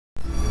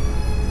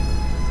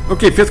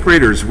Okay, fifth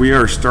graders, we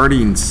are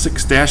starting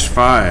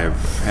 6-5,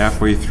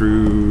 halfway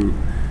through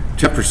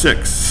chapter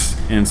 6.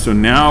 And so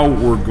now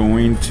we're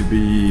going to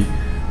be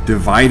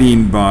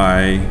dividing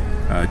by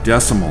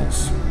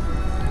decimals.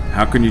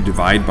 How can you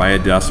divide by a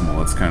decimal?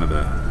 That's kind of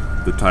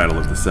the title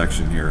of the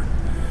section here.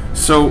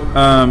 So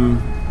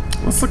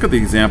let's look at the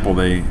example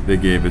they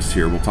gave us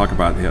here. We'll talk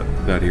about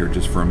that here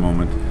just for a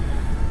moment.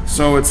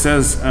 So it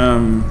says,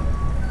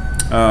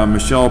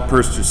 Michelle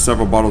purchased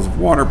several bottles of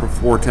water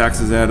before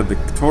taxes added. The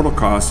total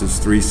cost is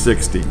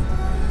 $360,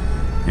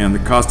 and the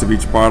cost of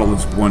each bottle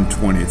is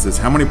 $120. It says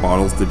how many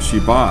bottles did she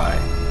buy?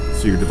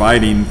 So you're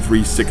dividing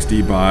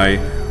 $360 by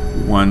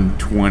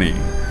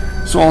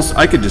 $120. So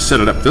I could just set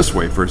it up this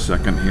way for a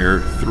second here: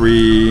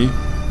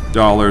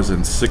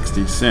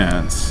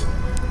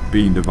 $3.60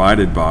 being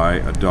divided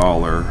by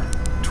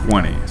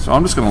 $1.20. So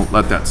I'm just going to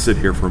let that sit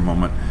here for a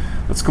moment.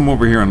 Let's come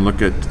over here and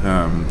look at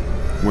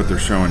what they're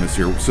showing us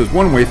here. It says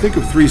one way, think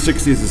of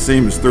 360 as the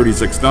same as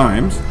 36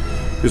 dimes,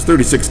 because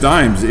 36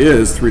 dimes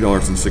is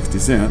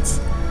 $3.60.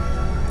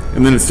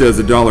 And then it says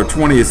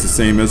 $1.20 is the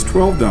same as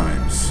 12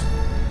 dimes.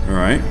 All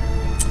right.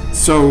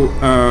 So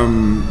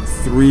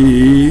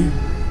 $3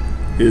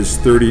 is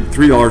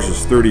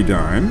 30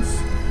 dimes,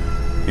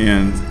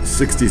 and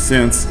 60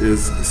 cents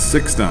is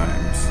 6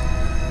 dimes.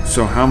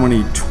 So how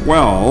many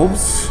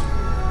 12s?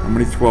 How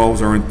many 12s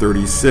are in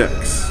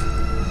 36?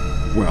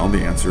 Well,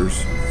 the answer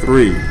is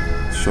 3.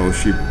 So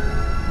she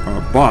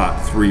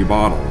bought 3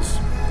 bottles.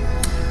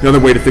 The other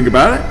way to think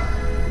about it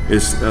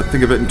is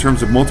think of it in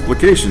terms of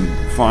multiplication.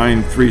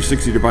 Find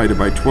 360 divided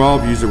by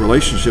 12. Use the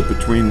relationship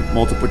between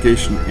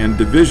multiplication and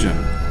division.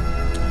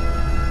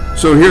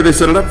 So here they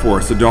set it up for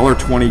us.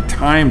 $1.20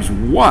 times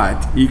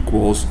what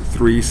equals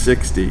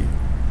 360?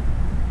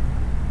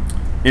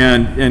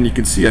 And you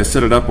can see I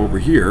set it up over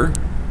here.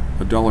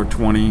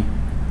 $1.20.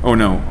 Oh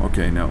no,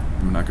 okay, no,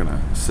 I'm not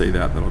gonna say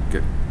that. That'll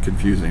get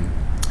confusing.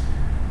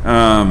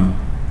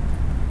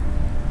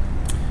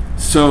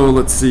 So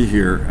let's see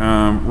here.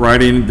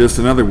 Writing this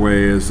another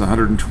way is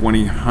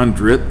 120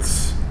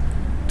 hundredths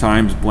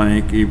times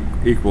blank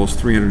equals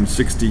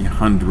 360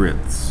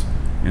 hundredths.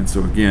 And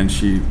so again,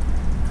 she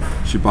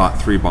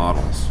bought 3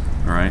 bottles.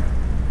 All right.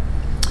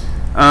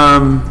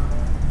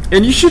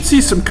 And you should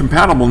see some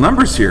compatible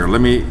numbers here.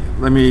 Let me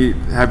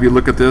have you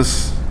look at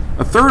this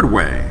a third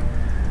way.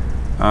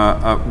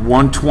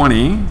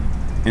 120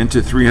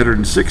 into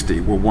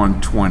 360. Well,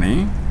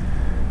 120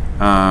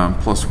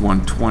 plus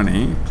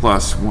 120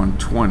 plus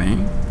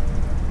 120,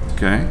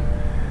 okay,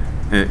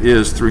 it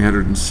is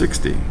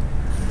 360.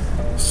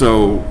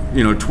 So,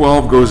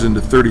 12 goes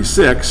into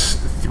 36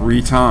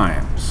 3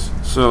 times.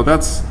 So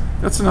that's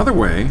another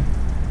way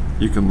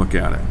you can look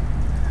at it.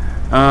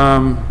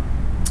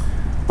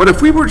 But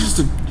if we were just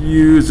to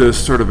use a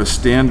sort of a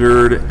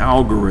standard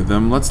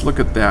algorithm, let's look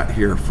at that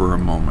here for a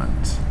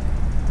moment.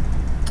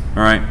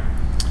 All right.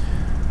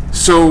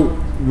 So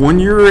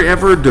when you're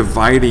ever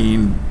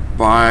dividing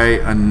by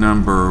a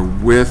number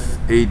with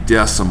a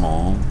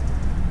decimal,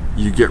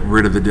 you get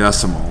rid of the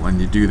decimal,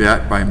 and you do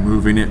that by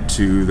moving it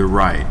to the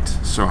right.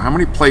 So how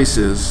many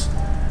places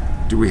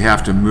do we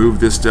have to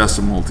move this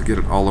decimal to get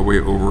it all the way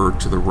over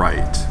to the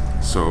right?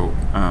 So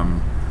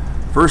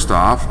first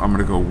off, I'm going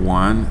to go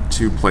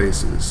 2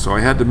 places. So I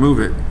had to move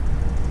it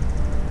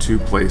 2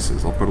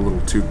 places. I'll put a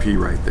little 2p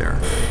right there.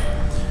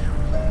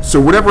 So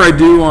whatever I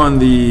do on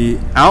the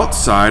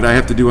outside, I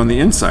have to do on the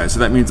inside. So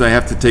that means I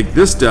have to take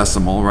this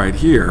decimal right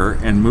here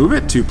and move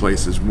it 2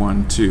 places,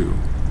 1, 2.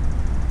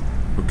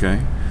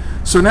 Okay.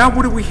 So now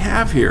what do we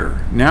have here?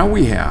 Now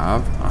we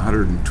have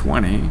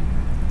 120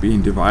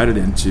 being divided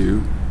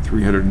into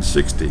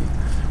 360.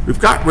 We've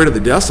got rid of the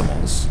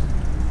decimals.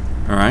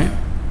 All right.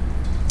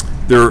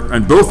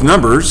 And both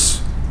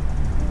numbers,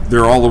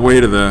 they're all the way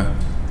to the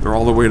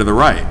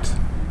right.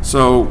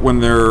 So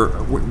when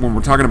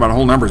we're talking about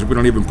whole numbers, we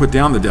don't even put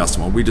down the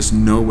decimal. We just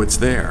know what's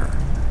there.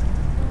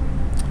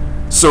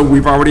 So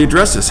we've already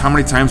addressed this. How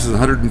many times does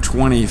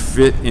 120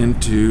 fit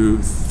into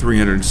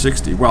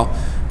 360? Well,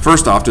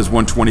 first off, does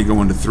 120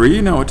 go into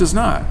 3? No, it does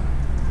not.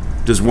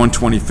 Does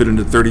 120 fit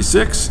into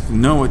 36?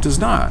 No, it does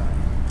not.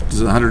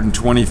 Does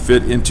 120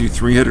 fit into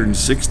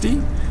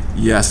 360?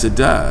 Yes, it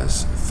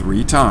does.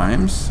 3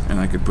 times, and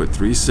I could put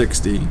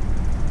 360.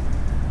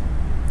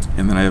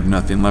 And then I have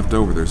nothing left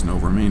over. There's no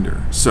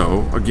remainder.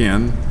 So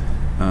again,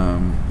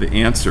 the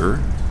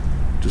answer,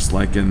 just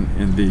like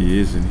in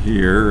these and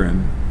here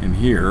and in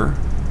here,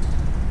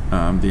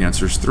 the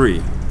answer is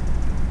 3.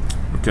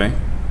 Okay.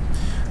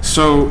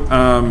 So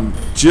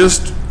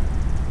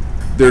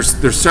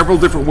there's several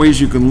different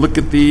ways you can look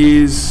at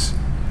these,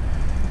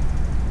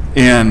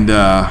 and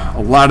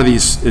a lot of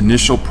these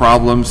initial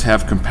problems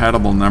have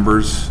compatible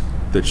numbers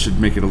that should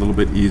make it a little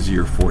bit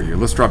easier for you.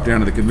 Let's drop down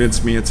to the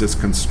convince me. It says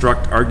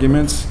construct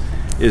arguments.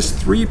 Is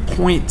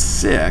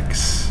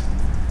 3.6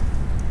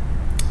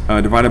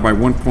 divided by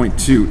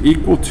 1.2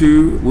 equal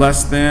to,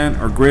 less than,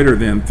 or greater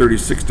than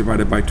 36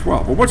 divided by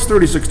 12? Well, what's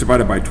 36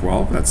 divided by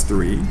 12? That's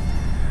 3.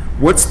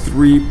 What's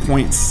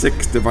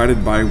 3.6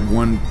 divided by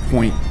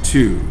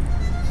 1.2?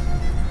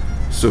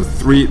 So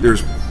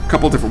there's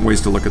couple different ways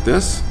to look at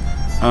this.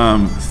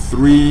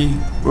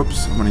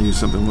 Whoops, I'm going to use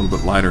something a little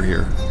bit lighter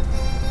here.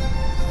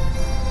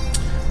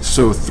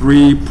 So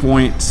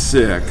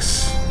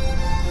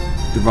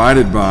 3.6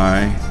 divided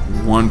by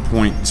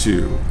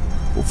 1.2.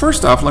 Well,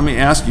 first off, let me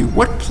ask you,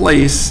 what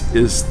place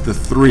is the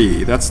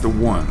 3? That's the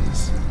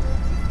ones.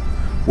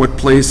 What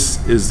place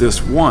is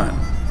this 1?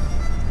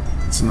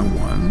 It's in the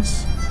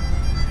ones.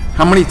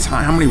 How many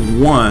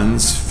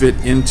ones fit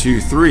into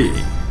 3?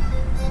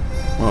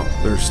 Well,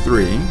 there's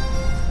 3.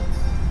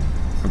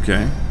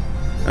 Okay,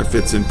 that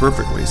fits in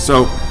perfectly.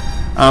 So,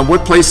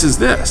 what place is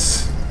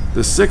this?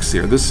 The 6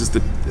 here. This is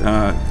the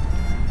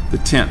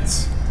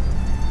tenths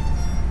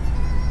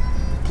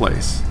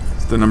place.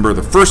 It's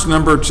the first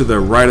number to the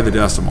right of the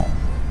decimal.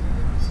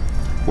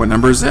 What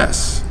number is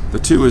this? The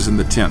 2 is in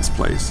the tenths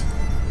place.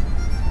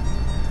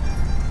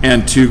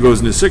 And 2 goes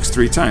into 6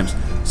 3 times.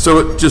 So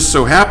it just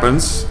so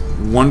happens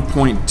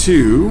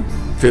 1.2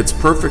 fits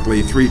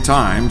perfectly 3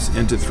 times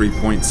into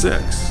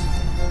 3.6.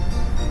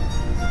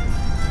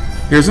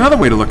 Here's another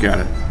way to look at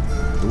it,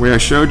 the way I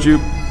showed you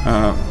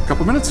a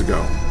couple minutes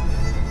ago.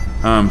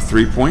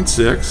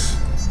 3.6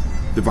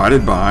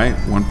 divided by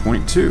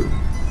 1.2.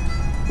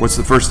 What's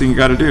the first thing you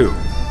got to do?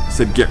 I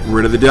said get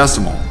rid of the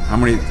decimal. How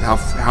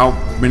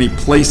many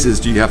places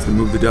do you have to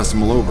move the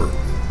decimal over?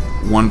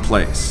 1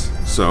 place.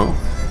 So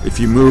if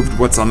you moved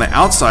what's on the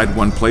outside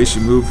 1 place,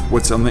 you move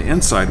what's on the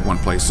inside 1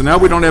 place. So now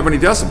we don't have any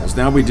decimals.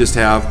 Now we just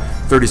have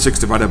 36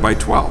 divided by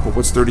 12. But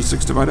what's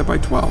 36 divided by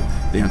 12?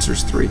 The answer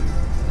is 3.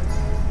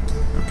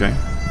 Okay?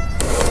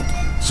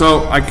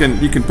 So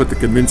you can put the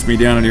convince me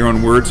down in your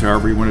own words,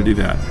 however you want to do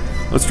that.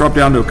 Let's drop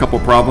down to a couple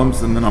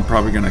problems, and then I'm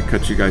probably going to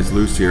cut you guys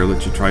loose here,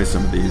 let you try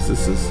some of these.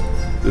 This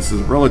is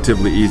a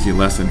relatively easy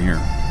lesson here.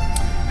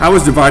 How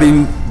is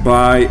dividing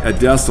by a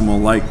decimal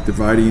like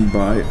dividing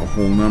by a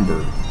whole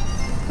number?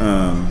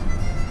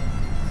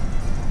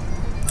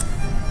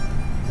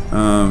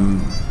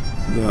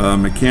 The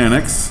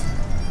mechanics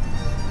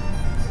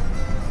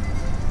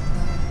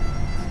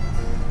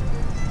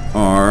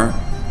are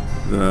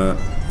the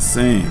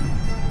same.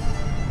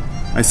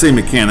 I say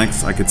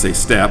mechanics, I could say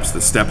steps.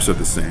 The steps are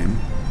the same.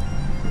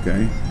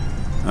 Okay.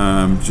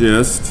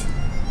 Just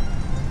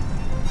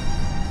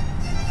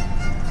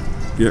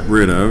get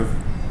rid of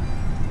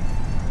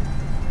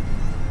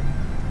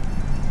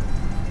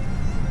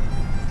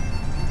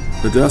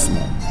the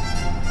decimal.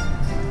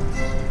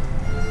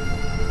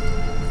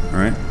 All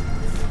right.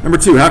 Number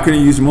 2, how can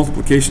you use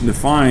multiplication to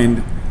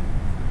find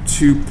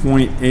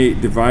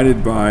 2.8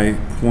 divided by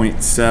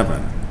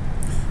 0.7?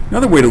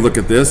 Another way to look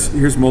at this,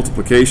 here's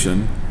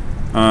multiplication.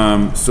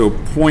 So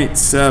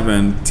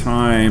 0.7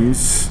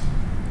 times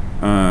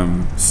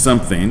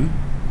something,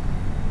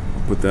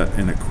 I'll put that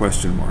in a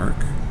question mark,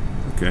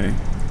 okay,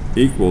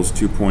 equals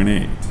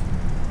 2.8.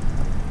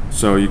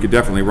 So you could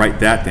definitely write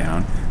that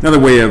down. Another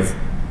way of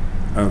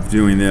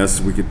doing this,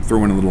 we could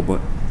throw in a little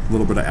bit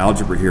of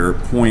algebra here.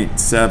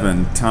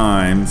 0.7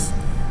 times,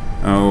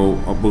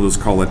 we'll just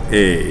call it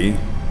A,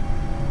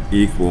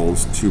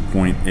 equals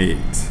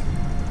 2.8.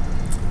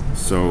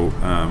 So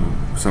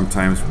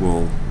sometimes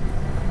we'll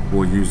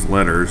use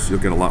letters. You'll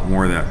get a lot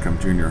more of that come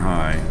junior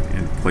high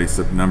in place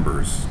of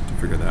numbers to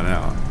figure that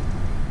out.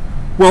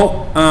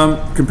 Well,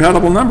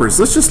 compatible numbers.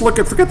 Let's just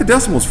forget the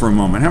decimals for a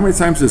moment. How many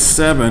times does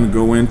 7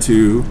 go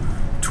into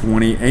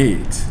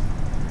 28?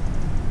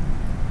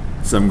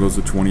 7 goes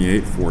to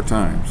 28 4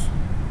 times.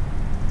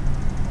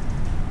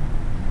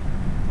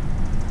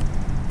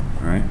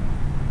 All right.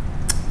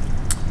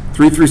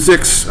 3 through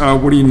 6,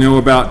 what do you know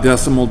about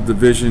decimal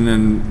division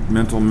and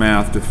mental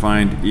math to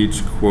find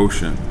each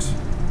quotient?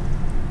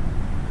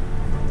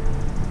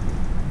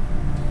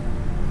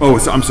 Oh,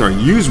 so, I'm sorry,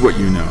 use what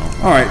you know.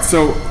 All right,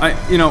 so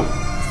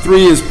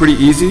 3 is pretty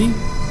easy.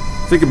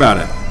 Think about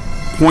it.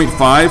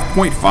 0.5,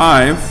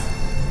 0.5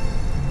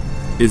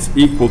 is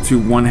equal to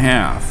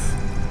 1/2.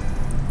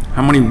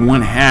 How many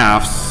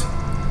 1/2s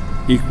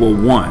equal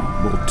 1?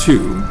 Well,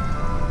 2.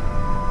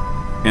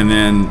 And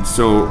then,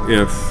 so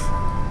if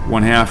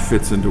 1/2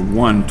 fits into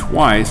 1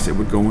 twice, it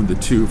would go into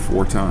 2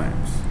 4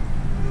 times.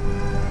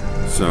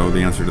 So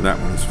the answer to that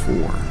one is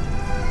 4.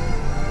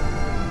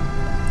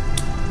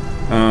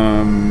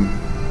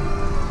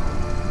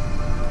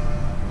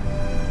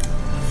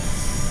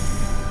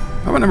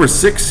 How about number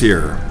 6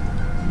 here?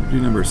 We'll do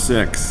number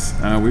 6.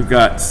 We've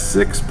got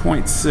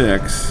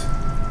 6.6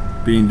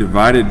 being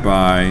divided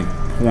by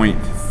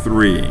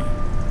 0.3.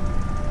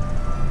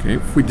 Okay,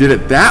 if we did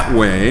it that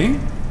way,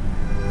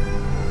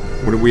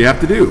 what do we have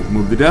to do?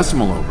 Move the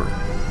decimal over.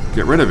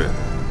 Get rid of it.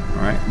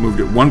 All right, moved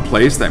it 1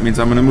 place. That means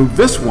I'm going to move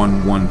this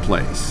one 1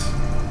 place.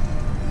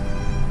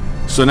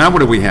 So now what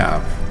do we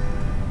have?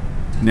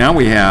 Now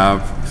we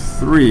have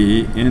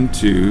 3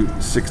 into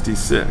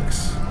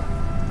 66.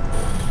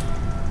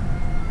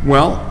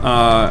 Well,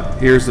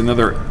 here's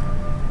another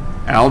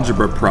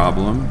algebra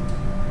problem.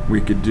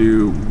 We could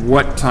do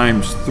what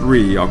times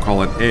 3, I'll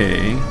call it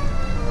A,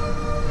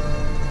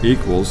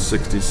 equals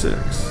 66.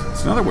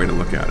 It's another way to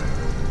look at it.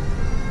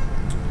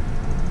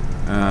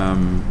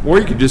 Or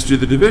you could just do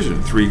the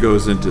division. 3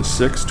 goes into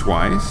 6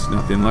 twice,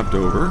 nothing left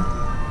over.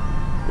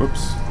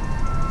 Whoops.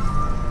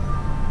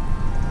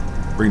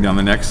 Bring down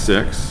the next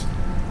 6.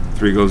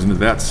 3 goes into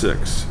that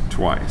 6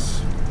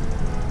 twice.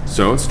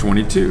 So it's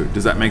 22.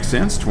 Does that make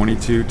sense?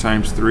 22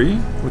 times 3,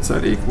 what's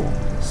that equal?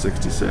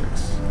 66.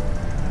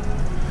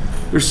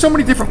 There's so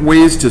many different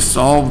ways to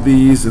solve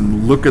these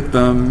and look at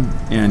them,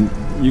 and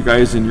you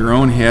guys in your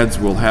own heads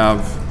will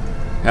have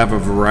a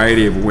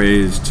variety of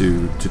ways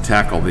to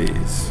tackle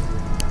these.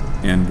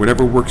 And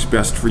whatever works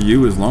best for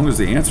you, as long as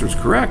the answer is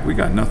correct, we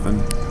got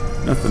nothing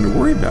to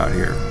worry about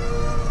here.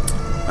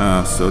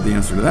 So the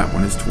answer to that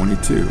one is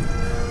 22.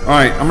 All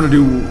right, I'm going to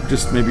do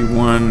just maybe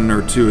 1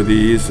 or 2 of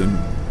these and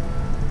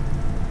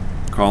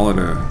call it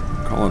a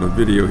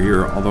video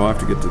here. Although I have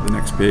to get to the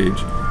next page.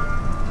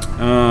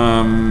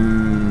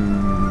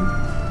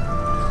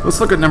 Let's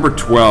look at number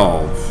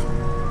 12.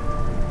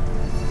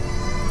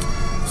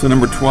 So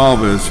number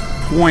 12 is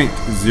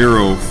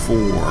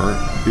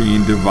 0.04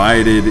 being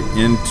divided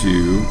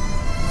into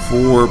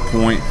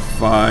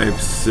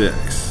 4.56.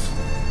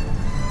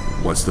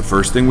 What's the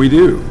first thing we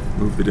do?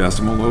 Move the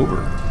decimal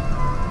over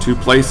 2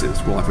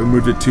 places. Well, if we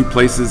moved it 2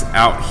 places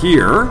out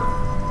here,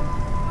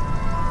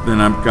 then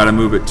I've got to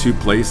move it 2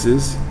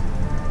 places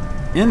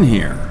in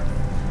here.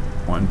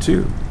 1,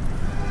 2.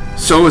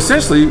 So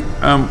essentially,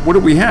 what do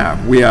we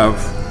have? We have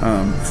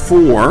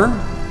 4, we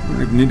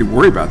don't even need to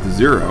worry about the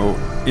 0,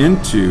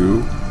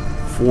 into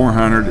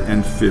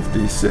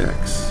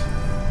 456.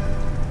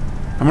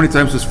 How many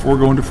times does 4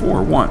 go into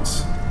 4?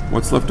 Once.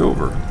 What's left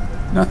over?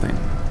 Nothing.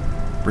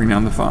 Bring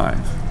down the 5.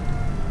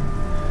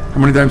 How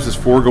many times does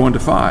 4 go into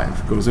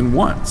 5? Goes in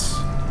once.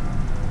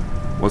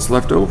 What's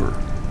left over?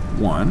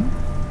 1.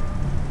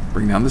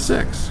 Bring down the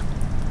 6.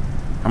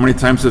 How many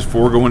times does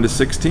 4 go into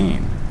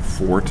 16?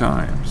 4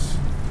 times.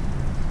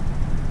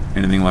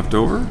 Anything left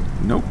over?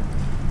 Nope.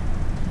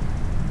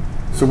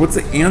 So what's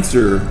the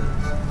answer?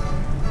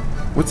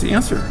 What's the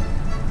answer?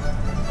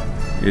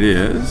 It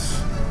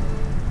is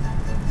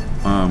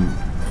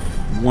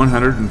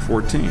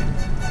 114.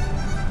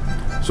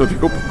 So if you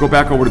go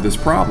back over to this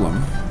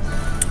problem,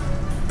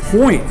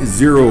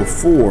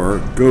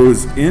 0.04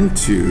 goes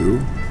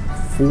into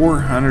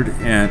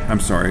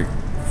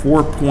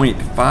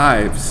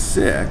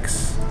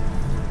 4.56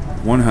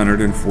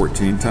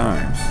 114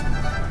 times.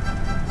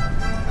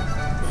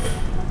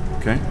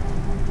 Okay.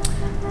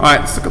 All right,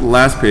 let's look at the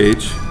last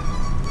page.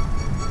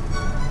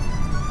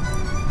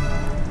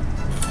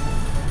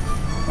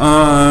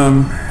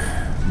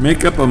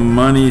 Make up a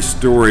money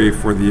story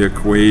for the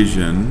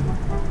equation.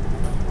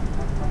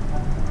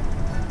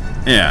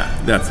 Yeah,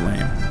 that's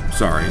lame.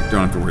 Sorry,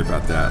 don't have to worry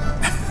about that.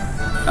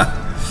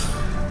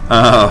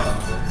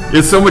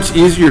 It's so much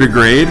easier to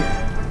grade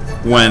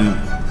when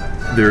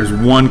there's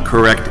one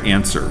correct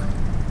answer.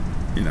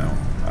 You know,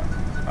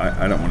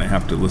 I don't want to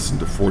have to listen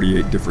to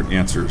 48 different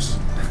answers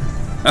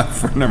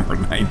for number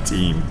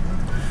 19.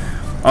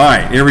 All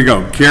right, here we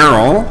go.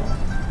 Carol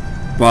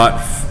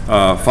bought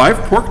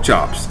 5 pork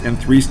chops and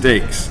 3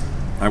 steaks.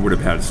 I would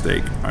have had a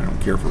steak. I don't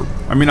care for.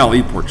 I mean, I'll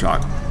eat pork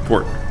chops,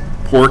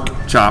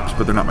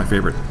 but they're not my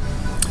favorite.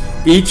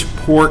 Each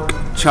pork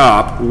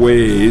chop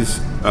weighs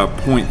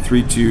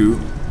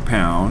 0.32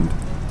 pound,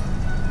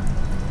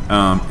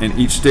 and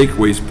each steak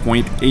weighs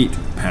 0.8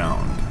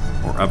 pound,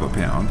 or of a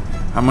pound.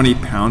 How many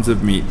pounds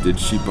of meat did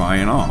she buy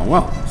in all?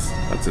 Well,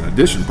 that's an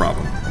addition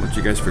problem. I'll let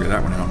you guys figure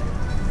that one out.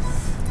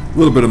 A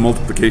little bit of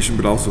multiplication,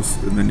 but also,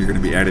 and then you're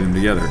going to be adding them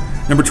together.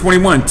 Number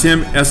 21,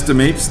 Tim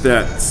estimates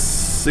that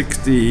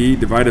 60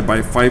 divided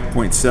by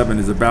 5.7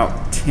 is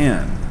about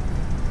 10.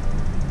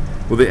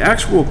 Will the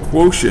actual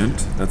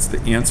quotient, that's the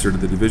answer to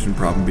the division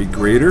problem, be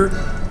greater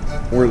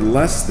or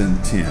less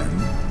than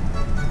 10?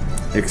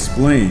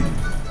 Explain.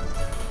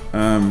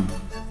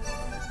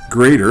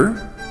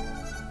 Greater,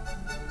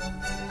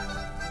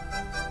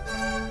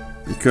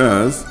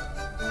 because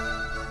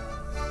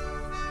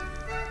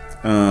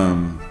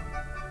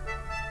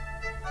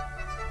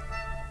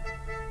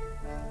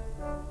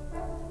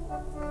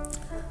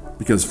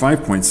because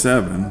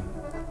 5.7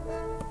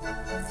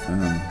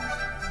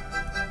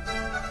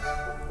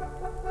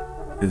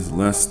 is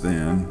less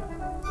than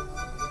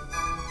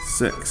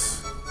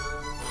 6.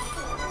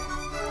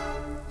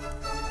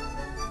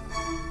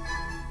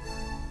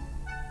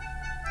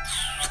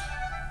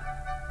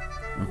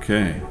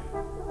 Okay.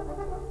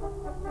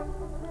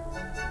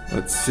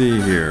 Let's see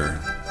here.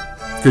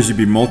 Because you'd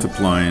be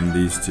multiplying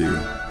these two.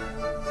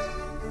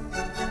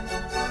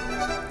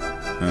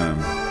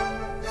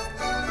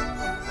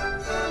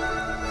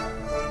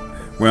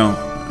 Well,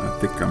 I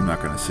think I'm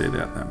not going to say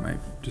that. That might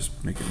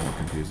just make it more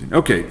confusing.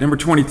 Okay, number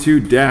 22,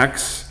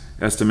 Dax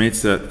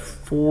estimates that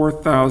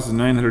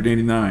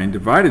 4,989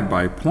 divided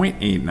by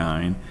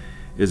 0.89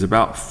 is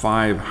about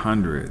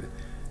 500.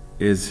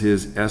 Is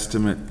his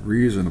estimate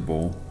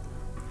reasonable?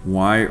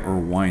 Why or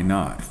why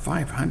not?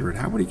 500?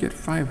 How would he get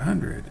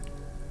 500?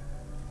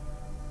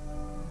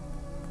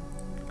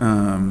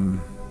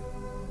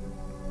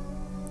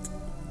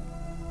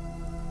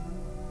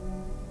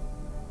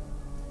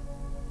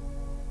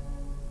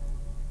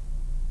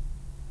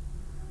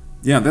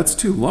 Yeah, that's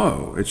too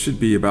low. It should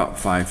be about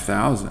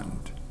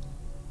 5,000.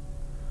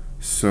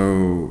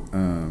 So,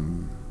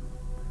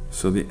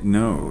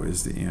 no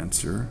is the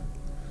answer.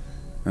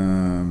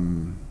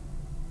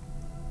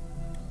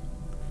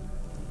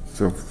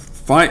 So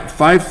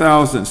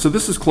 5,000. So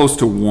this is close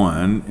to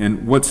 1,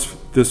 and what's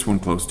this one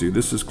close to?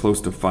 This is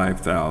close to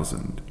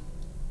 5,000.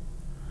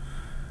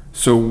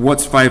 So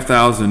what's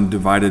 5,000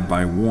 divided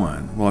by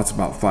 1? Well, that's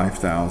about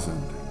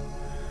 5,000.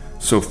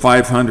 So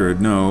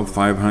 500, no,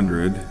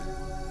 500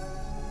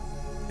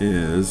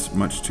 is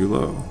much too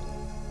low.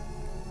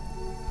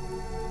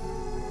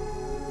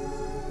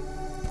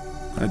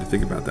 I had to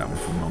think about that one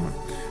for a moment.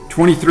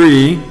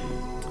 23.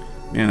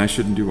 Man, I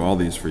shouldn't do all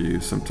these for you.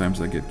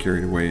 Sometimes I get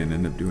carried away and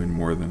end up doing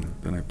more than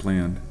I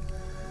planned.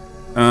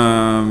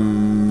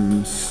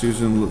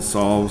 Susan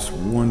solves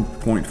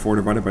 1.4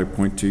 divided by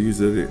 0.2. Use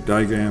the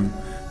diagram.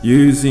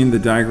 Using the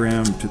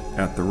diagram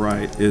at the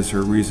right, is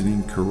her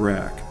reasoning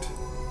correct?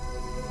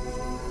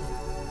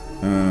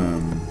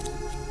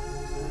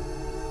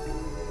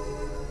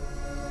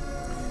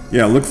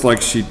 Yeah, it looks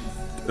like she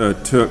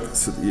took.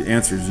 So the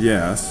answer is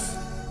yes.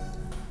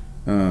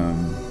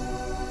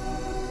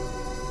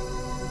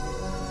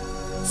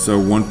 So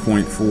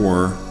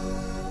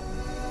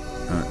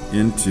 1.4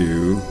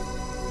 into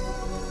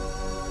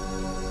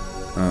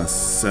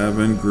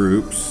 7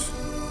 groups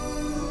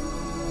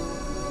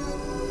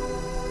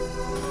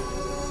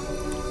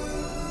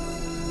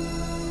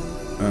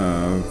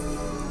of,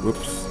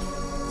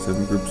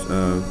 7 groups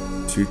of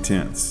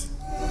 2/10.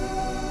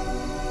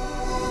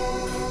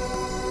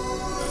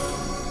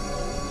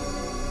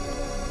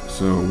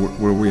 So what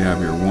do we have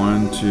here?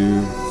 1,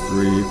 2,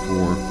 3,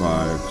 4,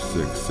 5,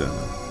 6, 7.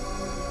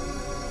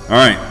 All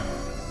right.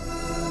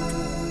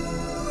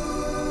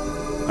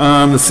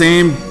 The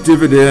same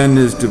dividend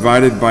is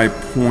divided by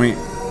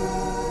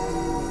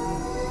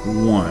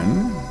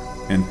 0.1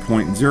 and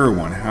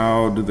 0.01.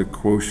 How do the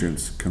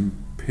quotients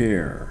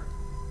compare?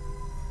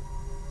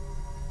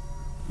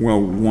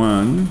 Well,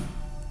 1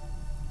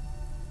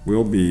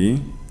 will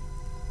be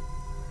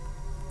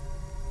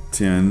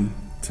 10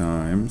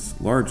 times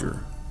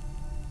larger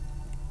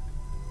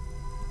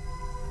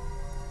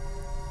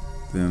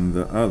than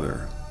the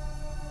other.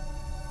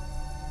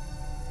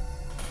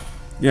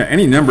 Yeah,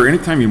 any number,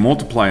 anytime you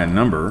multiply a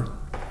number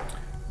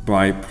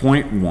by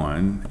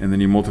 0.1 and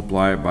then you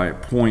multiply it by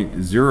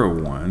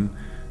 0.01,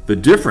 the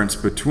difference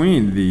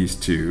between these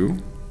two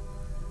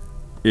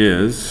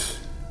is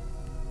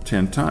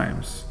 10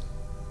 times.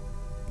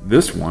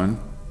 This one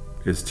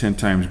is 10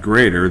 times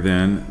greater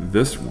than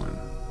this one.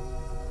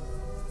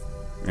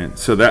 And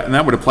so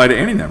that would apply to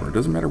any number. It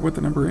doesn't matter what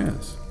the number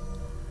is.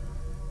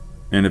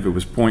 And if it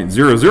was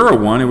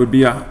 0.001, it would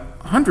be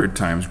 100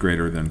 times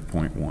greater than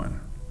 0.1.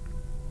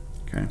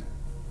 Okay.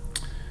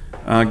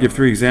 Give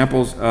 3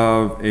 examples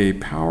of a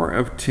power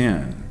of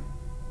 10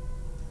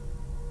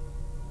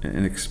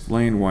 and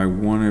explain why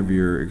one of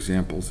your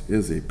examples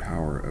is a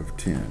power of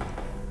 10.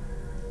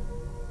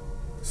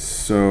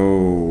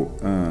 So,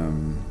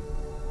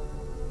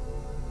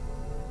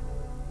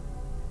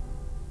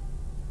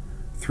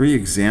 3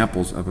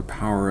 examples of a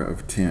power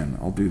of 10.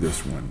 I'll do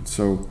this one.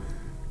 So,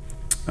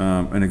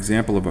 an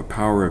example of a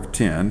power of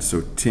 10,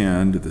 so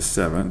 10 to the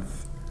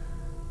 7th.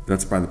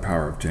 That's by the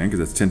power of 10, because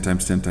that's 10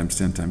 times 10 times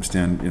 10 times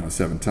 10,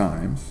 7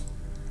 times.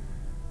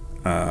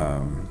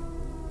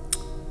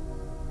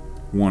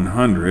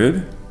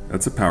 100,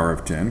 that's a power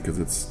of 10, because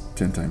it's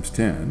 10 times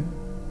 10.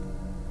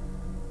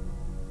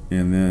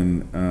 And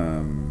then,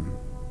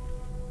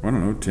 I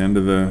don't know, 10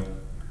 to the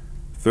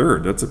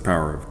 3rd, that's a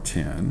power of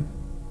 10.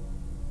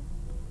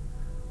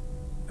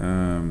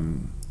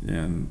 And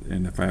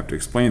if I have to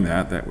explain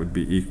that, that would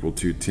be equal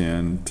to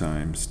 10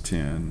 times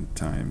 10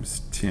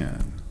 times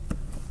 10.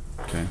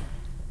 Okay.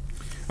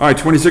 All right,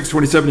 26,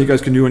 27, you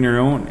guys can do on your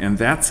own, and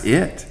that's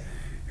it.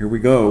 Here we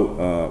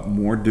go.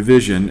 More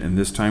division, and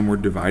this time we're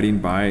dividing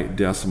by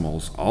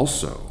decimals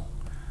also.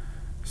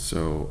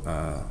 So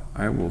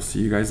I will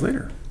see you guys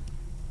later.